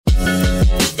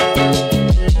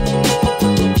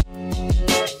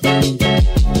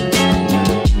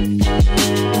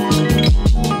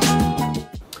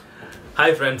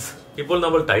Hi friends, ഇപ്പോൾ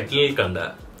നമ്മൾ ടൈറ്റിലിൽ കണ്ട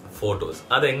ഫോട്ടോസ്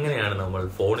അതെങ്ങനെയാണ് നമ്മൾ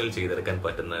ഫോണിൽ ചെയ്തെടുക്കാൻ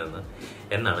പറ്റുന്നതെന്ന്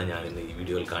എന്നാണ് ഞാൻ ഇന്ന് ഈ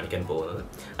വീഡിയോയിൽ കാണിക്കാൻ പോകുന്നത്.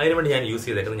 അതിനുവേണ്ടി ഞാൻ യൂസ്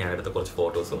ചെയ്തേക്കുന്നത് ഞാൻ എടുത്ത കുറച്ച്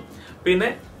ഫോട്ടോസും പിന്നെ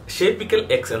ഷേപ്പിക്കൽ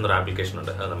എക്സ് എന്നൊരു ആപ്ലിക്കേഷൻ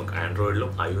ഉണ്ട്. അത് നമുക്ക്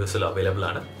ആൻഡ്രോയിഡിലും iOS-ലും അവൈലബിൾ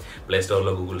ആണ്. പ്ലേ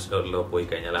സ്റ്റോറിലോ ഗൂഗിൾ സ്റ്റോറിലോ പോയി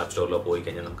കഴിഞ്ഞാൽ ആപ്പ് സ്റ്റോറിലോ പോയി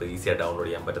കഴിഞ്ഞാൽ നമുക്ക് ഈസിയായി ഡൗൺലോഡ്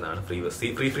ചെയ്യാൻ പറ്റുന്നതാണ്.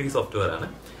 ഫ്രീ സോഫ്റ്റ്വെയർ ആണ്.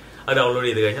 അത് ഡൗൺലോഡ്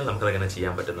ചെയ്ത് കഴിഞ്ഞാൽ നമുക്കതെങ്ങനെ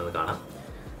ചെയ്യാൻ പറ്റുന്നത് കാണാം.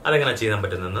 അതെങ്ങനെ ചെയ്യാൻ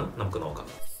പറ്റുന്നതെന്ന് നമുക്ക് നോക്കാം.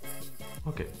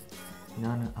 ഓക്കെ,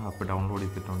 ഞാൻ ആപ്പ് ഡൗൺലോഡ്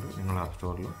ചെയ്തിട്ടുണ്ട്. നിങ്ങൾ ആപ്പ്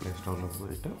സ്റ്റോറിലോ പ്ലേ സ്റ്റോറിലോ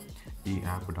പോയിട്ട് ഈ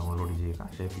ആപ്പ് ഡൗൺലോഡ് ചെയ്യുക.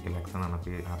 ഷേപ്പിക്കൽ എക്സ് എന്നാണ്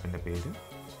ആപ്പിൻ്റെ പേര്.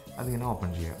 അതിങ്ങനെ ഓപ്പൺ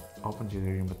ചെയ്യുക. ഓപ്പൺ ചെയ്ത്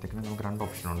കഴിയുമ്പോഴത്തേക്കിന് നമുക്ക് രണ്ട്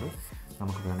ഓപ്ഷനുണ്ട്.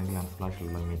 നമുക്ക് വേണമെങ്കിൽ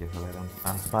അൺസ്പ്ലാഷിലുള്ള ഇമേജസ്, അതായത്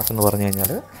അൺസ്പ്ലാഷ് എന്ന് പറഞ്ഞു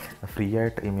കഴിഞ്ഞാൽ ഫ്രീ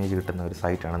ആയിട്ട് ഇമേജ് കിട്ടുന്ന ഒരു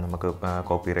സൈറ്റാണ്. നമുക്ക്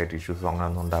കോപ്പിറൈറ്റ് ഇഷ്യൂസോ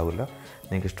അങ്ങനെയൊന്നും ഉണ്ടാവില്ല.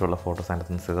 നിങ്ങൾക്ക് ഇഷ്ടമുള്ള ഫോട്ടോസ്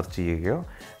അതിനകത്ത് നിന്ന് സെർച്ച് ചെയ്യുകയോ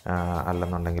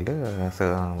അല്ലെന്നുണ്ടെങ്കിൽ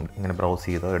ഇങ്ങനെ ബ്രൗസ്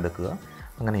ചെയ്തോ എടുക്കുക,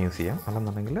 അങ്ങനെ യൂസ് ചെയ്യാം.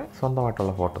 അല്ലെന്നുണ്ടെങ്കിൽ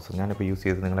സ്വന്തമായിട്ടുള്ള ഫോട്ടോസ് ഞാനിപ്പോൾ യൂസ്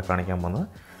ചെയ്ത് നിങ്ങളെ കാണിക്കാൻ പോകുന്നത്.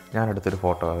 ഞാനെടുത്തൊരു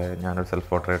ഫോട്ടോ, അതായത് ഞാനൊരു സെൽഫ്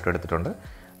പോർട്രേറ്റ് എടുത്തിട്ടുണ്ട്.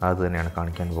 അത് തന്നെയാണ്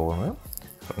കാണിക്കാൻ പോകുന്നത്.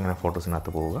 ഇങ്ങനെ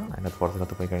ഫോട്ടോസിനകത്ത് പോവുക. അതിനകത്ത്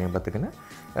ഫോട്ടോസിനകത്ത് പോയി കഴിയുമ്പോഴത്തേക്കിന്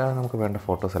നമുക്ക് വേണ്ട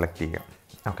ഫോട്ടോ സെലക്ട് ചെയ്യാം.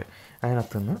 ഓക്കെ,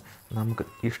 അതിനകത്ത് നിന്ന് നമുക്ക്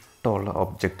ഇഷ്ടമുള്ള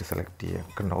ഒബ്ജക്റ്റ് സെലക്ട് ചെയ്യാം.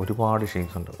 കണ്ടോ, ഒരുപാട്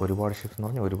ഷേപ്സ് ഉണ്ട്. ഒരുപാട് ഷേപ്സ് എന്ന്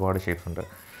പറഞ്ഞാൽ ഒരുപാട് ഷേപ്സ് ഉണ്ട്.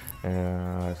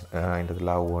 അതിൻ്റെ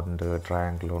ലവ് ഉണ്ട്,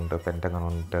 ട്രയാങ്കിൾ ഉണ്ട്, പെൻറ്റഗൺ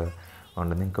ഉണ്ട്.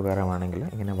 നിങ്ങൾക്ക് വേറെ വേണമെങ്കിൽ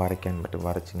ഇങ്ങനെ വരയ്ക്കാൻ പറ്റും,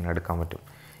 വരച്ചിങ്ങനെ എടുക്കാൻ പറ്റും.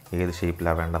 ഏത്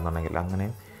ഷേപ്പിലാണ് വേണ്ടെന്നുണ്ടെങ്കിൽ അങ്ങനെ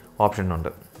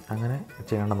ഓപ്ഷനുണ്ട്. അങ്ങനെ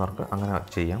ചെയ്യേണ്ടെന്നവർക്ക് അങ്ങനെ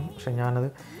ചെയ്യാം. പക്ഷേ ഞാനത്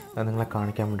നിങ്ങളെ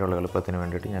കാണിക്കാൻ വേണ്ടിയുള്ള എളുപ്പത്തിന്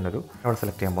വേണ്ടിയിട്ട് ഞാനൊരു അവിടെ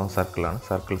സെലക്ട് ചെയ്യാൻ പോകുന്നത് സർക്കിളാണ്.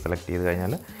 സർക്കിൾ സെലക്ട് ചെയ്ത്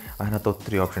കഴിഞ്ഞാൽ അതിനകത്ത്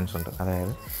ഒത്തിരി ഓപ്ഷൻസ് ഉണ്ട്.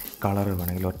 അതായത് കളർ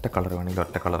വേണമെങ്കിൽ ഒറ്റ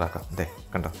കളറാക്കാം. അതെ,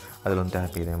 കണ്ടോ, അതിലൊന്ന്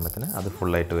ടാപ്പ് ചെയ്ത് കഴിയുമ്പോഴത്തേന് അത്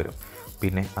ഫുള്ളായിട്ട് വരും.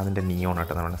 പിന്നെ അതിൻ്റെ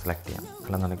നിയോണായിട്ട് നമ്മൾ സെലക്ട് ചെയ്യാം.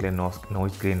 അല്ലെന്നുണ്ടെങ്കിൽ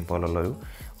നോയ്സ് ഗ്രീൻ പോലുള്ളൊരു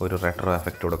റെട്രോ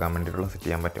എഫക്റ്റ് കൊടുക്കാൻ വേണ്ടിയിട്ടുള്ള സെറ്റ്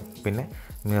ചെയ്യാൻ പറ്റും. പിന്നെ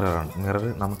മിററാണ്. മിറർ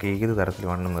നമുക്ക് ഏത് തരത്തിൽ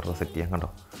വേണമെങ്കിലും മിറർ സെറ്റ് ചെയ്യാം.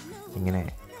 കണ്ടോ, ഇങ്ങനെ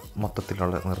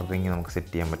മൊത്തത്തിലുള്ള മിററിങ് നമുക്ക്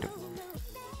സെറ്റ് ചെയ്യാൻ പറ്റും.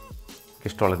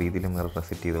 ഇഷ്ടമുള്ള രീതിയിൽ മിറർ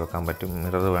സെറ്റ് ചെയ്ത് വെക്കാൻ പറ്റും.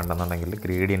 മിറർ വേണ്ടെന്നുണ്ടെങ്കിൽ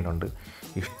ഗ്രേഡിയൻ്റ് ഉണ്ട്.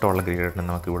 ഇഷ്ടമുള്ള ഗ്രേഡിയൻ്റ്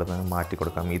നമുക്ക് ഇവിടെ നിന്ന് മാറ്റി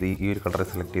കൊടുക്കാം. ഈ ഒരു കളർ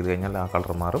സെലക്ട് ചെയ്ത് കഴിഞ്ഞാൽ ആ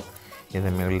കളർ മാറും.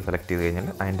 ഇതിൻ്റെ മുകളിൽ സെലക്ട് ചെയ്ത് കഴിഞ്ഞാൽ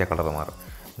അതിൻ്റെ കളർ മാറും.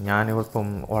 ഞാനിപ്പം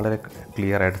വളരെ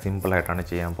ക്ലിയറായിട്ട് സിമ്പിളായിട്ടാണ്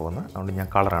ചെയ്യാൻ പോകുന്നത്. അതുകൊണ്ട് ഞാൻ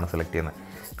കളറാണ് സെലക്ട് ചെയ്യുന്നത്.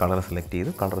 കളർ സെലക്ട്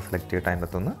ചെയ്തിട്ട് അതിൻ്റെ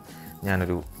അകത്തുനിന്ന്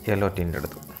ഞാനൊരു യെല്ലോ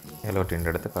ടിൻ്റ്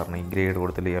എടുത്ത് കാരണം ഈ ഗ്രേഡ്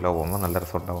കൊടുത്തിട്ട് യെല്ലോ പോകുമ്പോൾ നല്ല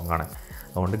രസമുണ്ടാവും കാണാൻ.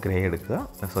 അതുകൊണ്ട്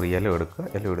യെല്ലോ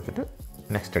എടുത്തിട്ട്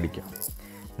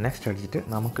നെക്സ്റ്റ് അടിച്ചിട്ട്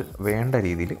നമുക്ക് വേണ്ട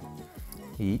രീതിയിൽ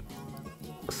ഈ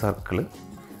സർക്കിള്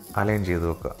അലൈൻ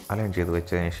ചെയ്ത്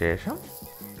വെച്ചതിന് ശേഷം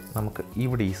നമുക്ക്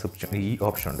ഇവിടെ ഈ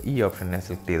ഓപ്ഷൻ ഉണ്ട്. ഈ ഓപ്ഷനെ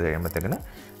സെലക്ട് ചെയ്ത് കഴിയുമ്പോഴത്തേക്കിന്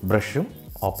ബ്രഷും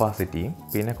ഒപ്പാസിറ്റിയും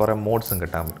പിന്നെ കുറേ മോഡ്സും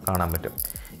കാണാൻ പറ്റും.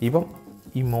 ഇപ്പം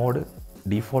ഈ മോഡ്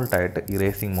ഡീഫോൾട്ടായിട്ട്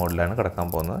ഇറേസിങ് മോഡിലാണ് കിടക്കാൻ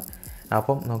പോകുന്നത്.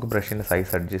 അപ്പം നമുക്ക് ബ്രഷിൻ്റെ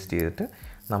സൈസ് അഡ്ജസ്റ്റ് ചെയ്തിട്ട്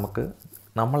നമുക്ക്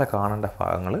നമ്മളെ കാണേണ്ട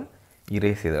ഭാഗങ്ങൾ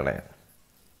ഇറേസ് ചെയ്ത് കളയാം.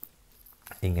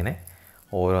 ഇങ്ങനെ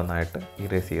ഓരോന്നായിട്ട്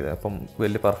ഇറേസ് ചെയ്ത്, അപ്പം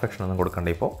വലിയ പെർഫെക്ഷൻ ഒന്നും കൊടുക്കണ്ട.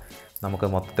 ഇപ്പോൾ നമുക്ക്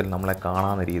മൊത്തത്തിൽ നമ്മളെ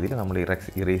കാണാവുന്ന രീതിയിൽ നമ്മൾ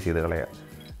ഇറേസ് ചെയ്ത് കളയാം.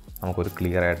 നമുക്കൊരു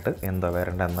ക്ലിയറായിട്ട് എന്താ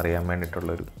വരേണ്ട എന്നറിയാൻ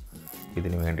വേണ്ടിയിട്ടുള്ളൊരു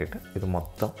ഇതിന് വേണ്ടിയിട്ട് ഇത്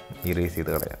മൊത്തം ഇറേസ്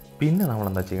ചെയ്ത് കളയാം. പിന്നെ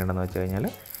നമ്മളെന്താ ചെയ്യേണ്ടതെന്ന് വെച്ച് കഴിഞ്ഞാൽ,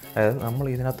 അതായത് നമ്മൾ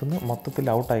ഇതിനകത്തുനിന്ന് മൊത്തത്തിൽ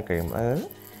ഔട്ടായി കഴിയുമ്പോൾ, അതായത്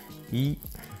ഈ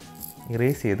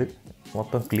ഇറേസ് ചെയ്ത്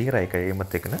മൊത്തം ക്ലിയറായി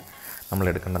കഴിയുമ്പോഴത്തേക്കിന് നമ്മൾ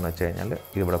എടുക്കേണ്ടതെന്ന് വെച്ച് കഴിഞ്ഞാൽ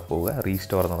ഇവിടെ പോവുക.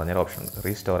 റീസ്റ്റോർ എന്ന് പറഞ്ഞൊരു ഓപ്ഷൻ ഉണ്ട്.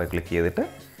 റീസ്റ്റോറെ ക്ലിക്ക് ചെയ്തിട്ട്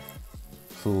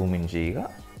സൂം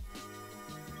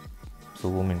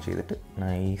ഇൻ ചെയ്തിട്ട്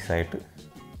നൈസായിട്ട്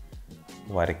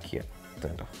വരയ്ക്കുക.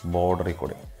 ബോർഡറിൽ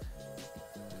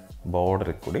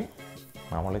കൂടി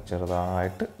നമ്മൾ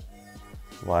ചെറുതായിട്ട്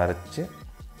വരച്ച്,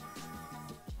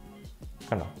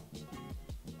 കണ്ടോ,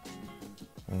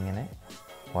 ഇങ്ങനെ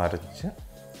വരച്ച്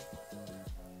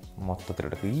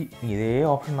മൊത്തത്തിലെടുക്കുക. ഇതേ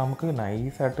ഓപ്ഷൻ നമുക്ക്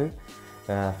നൈസായിട്ട്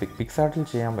പിക്സാർട്ടിൽ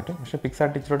ചെയ്യാൻ പറ്റും. പക്ഷേ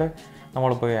പിക്സാർട്ട് ഇച്ചിലൂടെ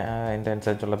നമ്മളിപ്പോൾ അതിൻ്റെ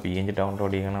അനുസരിച്ചുള്ള PNG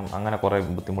ഡൗൺലോഡ് ചെയ്യണം, അങ്ങനെ കുറേ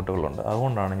ബുദ്ധിമുട്ടുകളുണ്ട്.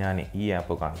 അതുകൊണ്ടാണ് ഞാൻ ഈ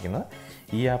ആപ്പ് കാണിക്കുന്നത്.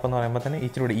 ഈ ആപ്പ് എന്ന് പറയുമ്പോൾ തന്നെ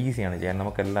ഇച്ചിലൂടെ ഈസിയാണ് ചെയ്യാൻ.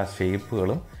 നമുക്ക് എല്ലാ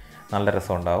ഷേപ്പുകളും നല്ല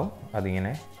രസമുണ്ടാവും.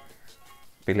 അതിങ്ങനെ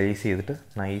പ്ലേസ് ചെയ്തിട്ട്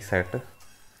നൈസായിട്ട്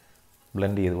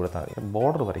ബ്ലെൻഡ് ചെയ്ത് കൊടുത്താൽ മതി.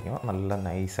 ബോർഡർ വരയ്ക്കുമ്പോൾ നല്ല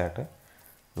നൈസായിട്ട്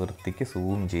വൃത്തിക്ക്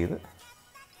സൂം ചെയ്ത്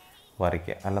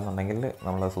വരയ്ക്കുക. അല്ലെന്നുണ്ടെങ്കിൽ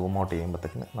നമ്മൾ സൂം ഔട്ട്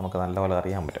ചെയ്യുമ്പോഴത്തേക്ക് നമുക്ക് നല്ലപോലെ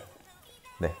അറിയാൻ പറ്റും.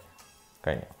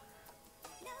 കഴിഞ്ഞു.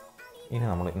 ഇനി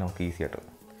നമുക്ക് ഈസിയായിട്ട്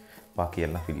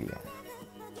ബാക്കിയെല്ലാം ഫില്ല് ചെയ്യാം.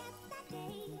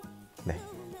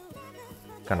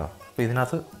 കണ്ടോ, അപ്പോൾ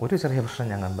ഇതിനകത്ത് ഒരു ചെറിയ പ്രശ്നം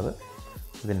ഞാൻ കണ്ടത്,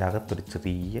 ഇതിൻ്റെ അകത്തൊരു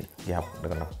ചെറിയ ഗ്യാപ്പ് ഉണ്ട്.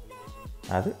 കണ്ടോ,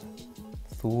 അത്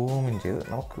സൂമിൻ ചെയ്ത്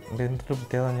നമുക്ക് ഇതിൻ്റെ ഒരു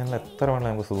പ്രത്യേകത പറഞ്ഞാൽ എത്ര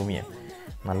വേണമെങ്കിലും നമുക്ക് സൂം ചെയ്യാം.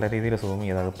 നല്ല രീതിയിൽ സൂം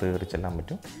ചെയ്ത് അകത്ത് കയറി ചെല്ലാൻ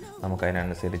പറ്റും.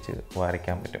 നമുക്കതിനനുസരിച്ച്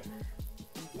വരയ്ക്കാൻ പറ്റും.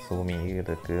 സൂം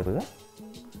ചെയ്ത് കയറുക,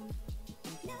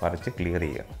 വരച്ച് ക്ലിയർ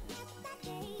ചെയ്യുക.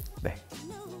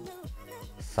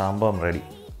 സംഭവം റെഡി.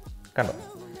 കണ്ടോ,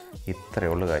 ഇത്രയേ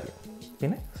ഉള്ളൂ കാര്യം.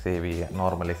 പിന്നെ സേവ് ചെയ്യുക.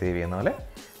 നോർമലി സേവ് ചെയ്യുന്ന പോലെ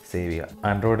സേവ് ചെയ്യുക.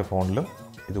 ആൻഡ്രോയിഡ് ഫോണിലും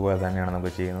ഇതുപോലെ തന്നെയാണ്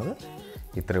നമുക്ക് ചെയ്യുന്നത്.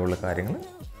 ഇത്രയുള്ള കാര്യങ്ങൾ.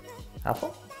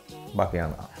 അപ്പോൾ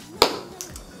ബാക്കിയാണ്.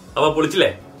 അപ്പോൾ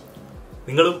പൊളിച്ചില്ലേ?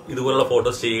 നിങ്ങളും ഇതുപോലുള്ള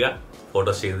ഫോട്ടോസ് ചെയ്യുക.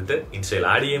 ഫോട്ടോസ് ചെയ്തിട്ട് ഇൻസ്റ്റയിൽ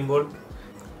ആഡ് ചെയ്യുമ്പോൾ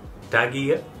ടാഗ്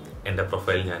ചെയ്യുക. എൻ്റെ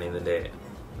പ്രൊഫൈൽ ഞാൻ ഇതിൻ്റെ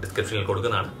ഡിസ്ക്രിപ്ഷനിൽ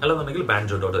കൊടുക്കുന്നതാണ്. അല്ലെന്നുണ്ടെങ്കിൽ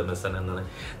banjo.msn എന്ന്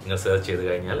നിങ്ങൾ സെർച്ച് ചെയ്ത്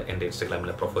കഴിഞ്ഞാൽ എൻ്റെ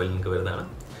ഇൻസ്റ്റാഗ്രാമിലെ പ്രൊഫൈൽ നിങ്ങൾക്ക് വരുന്നതാണ്.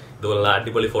 ഇതുപോലുള്ള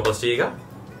അടിപൊളി ഫോട്ടോസ് ചെയ്യുക,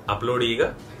 അപ്ലോഡ് ചെയ്യുക,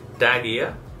 ടാഗ് ചെയ്യുക.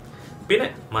 പിന്നെ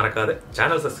മറക്കാതെ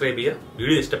ചാനൽ സബ്സ്ക്രൈബ് ചെയ്യുക.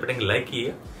 വീഡിയോ ഇഷ്ടപ്പെട്ടെങ്കിൽ ലൈക്ക്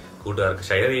ചെയ്യുക, കൂട്ടുകാർക്ക്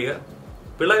ഷെയർ ചെയ്യുക.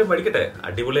 പിള്ളേരും പഠിക്കട്ടെ,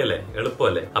 അടിപൊളിയല്ലേ,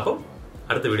 എളുപ്പമല്ലേ. അപ്പം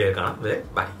അടുത്ത വീഡിയോ കാണാം.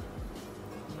 ബൈ.